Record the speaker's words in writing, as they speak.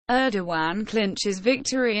Erdoğan clinches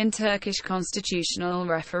victory in Turkish constitutional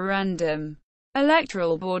referendum.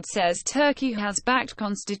 Electoral board says Turkey has backed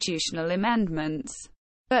constitutional amendments,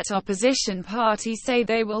 but opposition parties say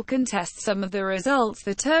they will contest some of the results.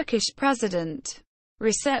 The Turkish president,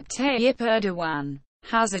 Recep Tayyip Erdoğan,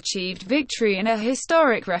 has achieved victory in a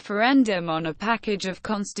historic referendum on a package of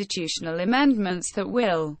constitutional amendments that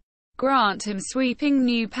will grant him sweeping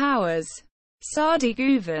new powers. Sadi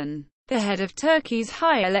Guven, the head of Turkey's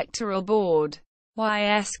High Electoral Board,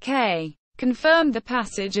 YSK, confirmed the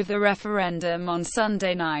passage of the referendum on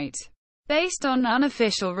Sunday night, based on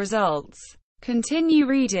unofficial results. Continue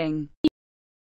reading.